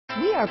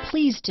We are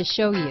pleased to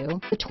show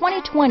you the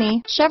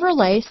 2020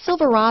 Chevrolet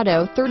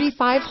Silverado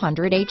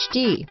 3500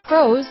 HD.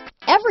 Pros,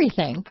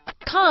 everything.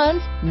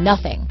 Cons,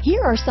 nothing.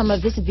 Here are some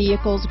of this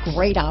vehicle's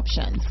great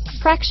options: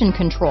 traction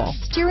control,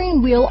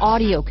 steering wheel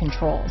audio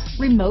controls,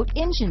 remote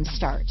engine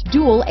start,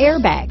 dual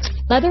airbags,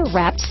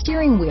 leather-wrapped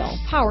steering wheel,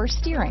 power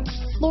steering,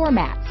 floor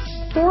mats,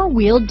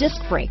 four-wheel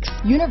disc brakes,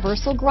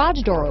 universal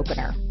garage door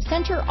opener,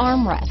 center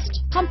armrest,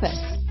 compass,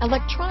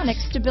 electronic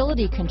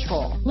stability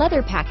control,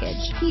 leather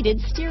package,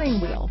 heated steering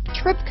wheel,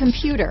 trip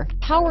computer,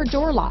 power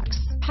door locks,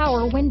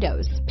 power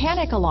windows,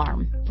 panic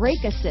alarm,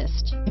 brake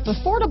assist. If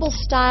affordable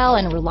style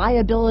and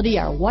reliability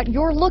are what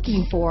you're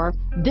looking for,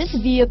 this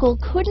vehicle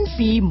couldn't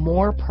be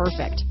more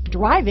perfect.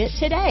 Drive it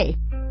today.